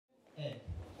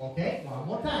Okay, one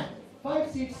more time.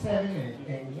 5, 6, 7,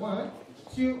 8. And 1,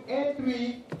 2, and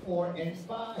 3, 4, and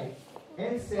 5.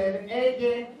 And 7, and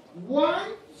again.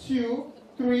 1, 2,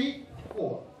 3,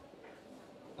 4.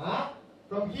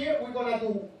 From here, we're going to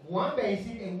do one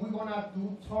basic and we're going to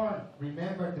do turn.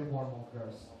 Remember the warm-up,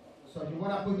 girls. So you're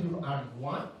going to put your arm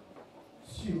 1,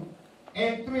 2,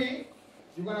 and 3.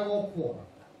 You're going to go 4.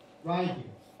 Right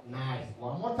here. Nice.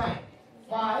 One more time.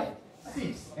 5,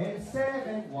 6, and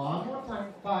 7. One more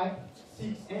time. 5,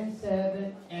 6, and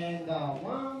 7. And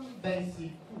one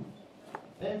basic 2.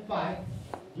 And 5.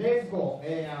 Let's go.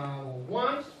 And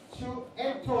 1, 2,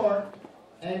 and turn.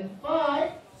 And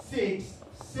 5, 6,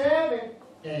 7,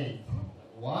 8.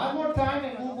 One more time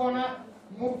and we're gonna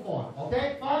move on.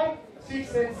 Okay? 5,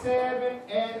 6, and 7.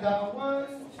 And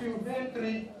 1, 2, and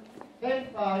 3. And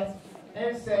 5,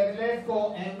 and 7. Let's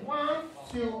go. And 1,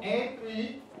 2, and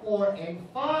 3, 4, and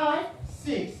 5,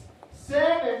 6,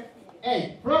 7,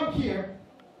 8. From here,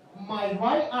 my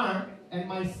right arm and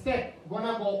my step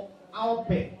gonna go out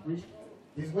back.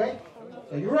 This way.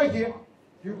 So you're right here.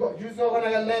 You're just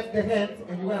gonna left the hand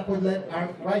and you're gonna put left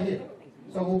arm right here.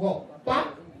 So we'll go back.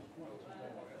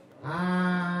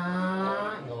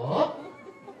 No.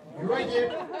 You're right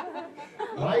here.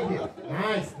 Right here.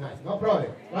 Nice, nice. No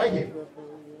problem. Right here.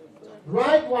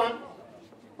 Right one.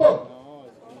 Boom.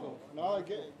 No, I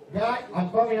get it. Guy, I'm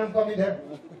coming there.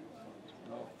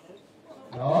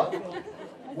 No.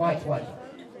 Watch.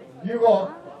 You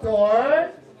go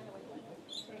turn.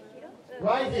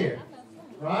 Right here.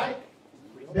 Right?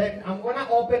 Then I'm gonna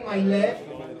open my left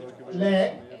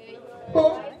leg.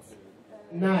 Boom.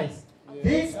 Nice.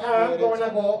 This arm gonna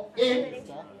go in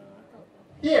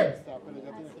here.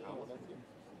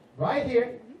 Right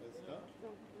here.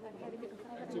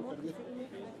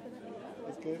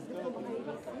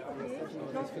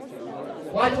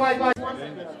 Watch.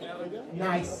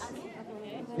 Nice.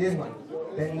 This one.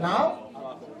 Then now.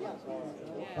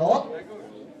 Up.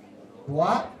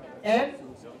 What? And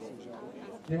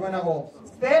you're gonna go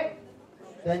step.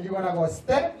 Then you're gonna go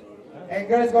step. And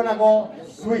girl's gonna go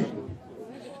sweep.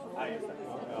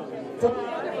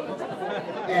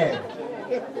 And.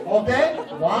 Okay?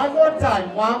 One more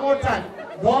time.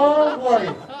 Don't worry.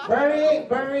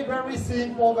 Very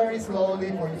simple, very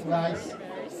slowly for you guys.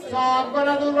 So I'm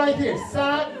gonna do right here.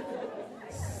 Sat,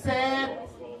 set,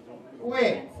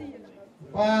 wait.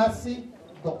 Basi,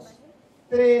 2,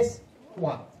 3,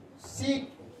 4, 5,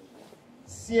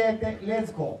 7,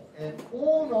 let's go. And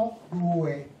 1,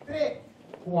 2, 3,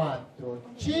 4,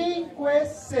 5,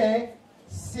 6,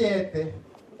 7,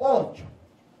 8.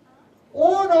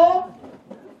 1,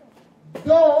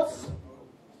 2,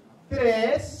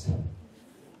 3,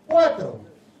 4,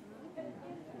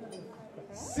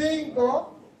 5,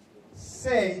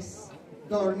 6,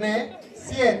 torné,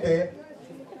 7,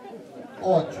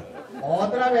 8.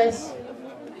 Otra vez.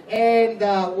 And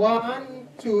 1,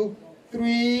 2,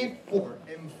 3, 4,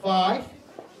 and 5,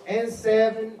 and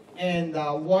 7, and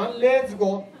 1. Let's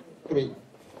go. 3,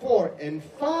 4, and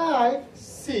 5,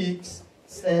 6,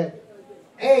 7,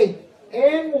 8,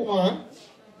 and 1,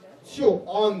 2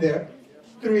 on there.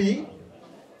 3,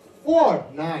 4.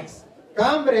 Nice.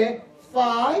 Cambre.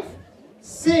 5,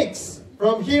 6.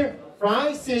 From here,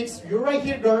 5, 6. You're right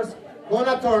here, girls.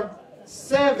 Gonna turn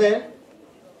 7,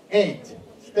 8.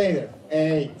 Stay there.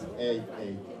 8.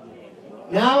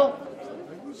 Now,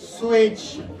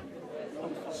 switch.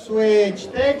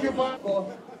 Thank you, Paco.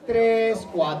 3,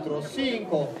 4,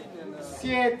 5,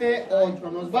 7, 8.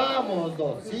 Nos vamos.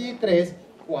 2 y 3,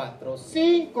 4,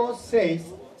 5, 6,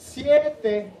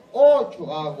 7, 8.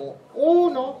 Hago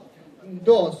 1,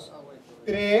 2,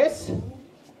 3,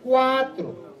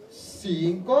 4,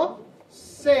 5,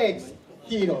 6.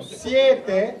 Giro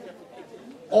 7,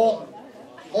 8.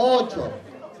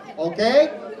 Okay?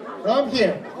 From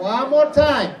here, one more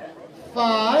time.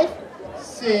 5,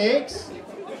 6,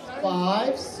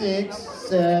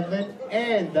 7,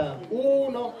 and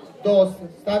 1, 2,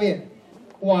 está bien.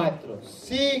 4,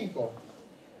 5,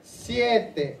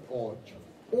 7, 8.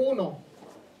 1,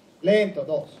 lento,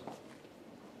 2,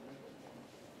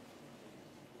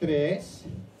 3,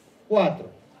 4.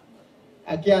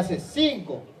 Aquí haces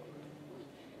 5.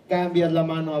 Cambias la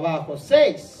mano abajo,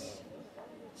 6,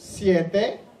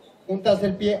 7, juntas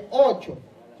el pie, 8.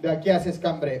 De aquí haces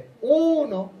cambre,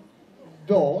 1,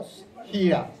 2,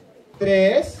 gira,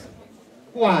 3,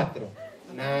 4.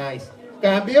 Nice.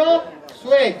 Cambio,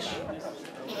 switch.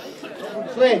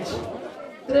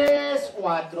 3,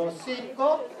 4,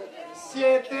 5,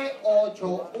 7,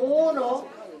 8, 1,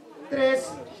 3,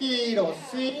 giro,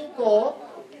 5,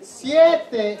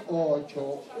 7, 8,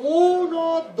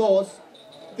 1, 2,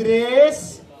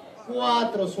 3,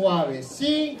 4 suaves,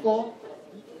 5,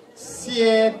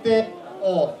 7,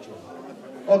 8.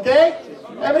 Okay?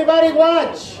 Everybody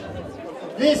watch.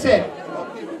 Listen.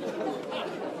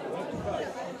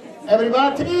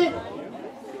 Everybody,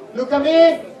 look at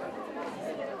me.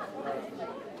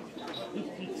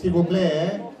 S'il vous plaît,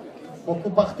 hein? Beaucoup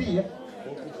parti, hein?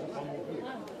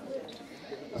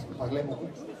 Parce que parlez beaucoup.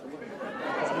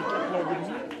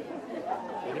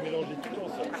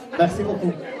 Merci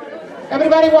beaucoup.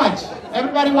 Everybody watch.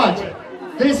 Everybody watch.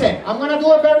 Listen, I'm gonna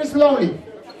do it very slowly.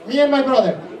 Me and my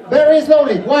brother. Very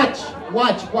slowly. Watch.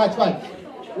 Watch. Watch. Watch.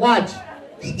 Watch.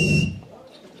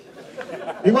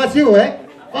 It was you, eh?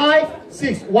 5,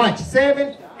 6. Watch.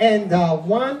 7 and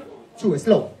 1, 2.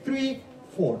 Slow. 3,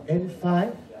 4 and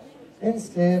 5 and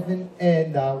 7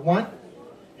 and 1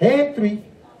 and 3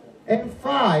 and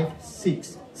 5,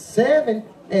 6, 7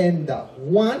 and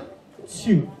 1,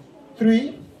 2,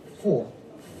 3, 4,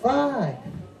 5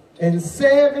 and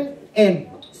 7 and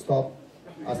stop.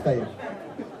 Hasta ahí.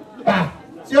 Bah.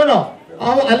 ¿Sí o no?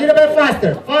 A little bit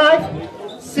faster.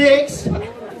 5, 6,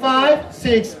 5,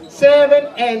 6, 7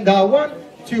 and 1,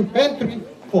 2 and 3,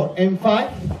 4 and 5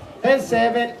 and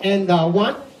 7 and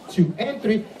 1, 2 and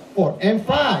 3, 4 and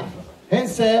 5 and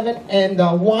 7 and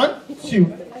 1,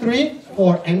 2, 3,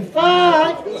 4 and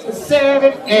 5,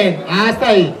 7 and hasta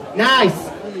ahí.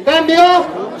 Nice. Cambio.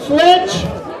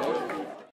 Switch.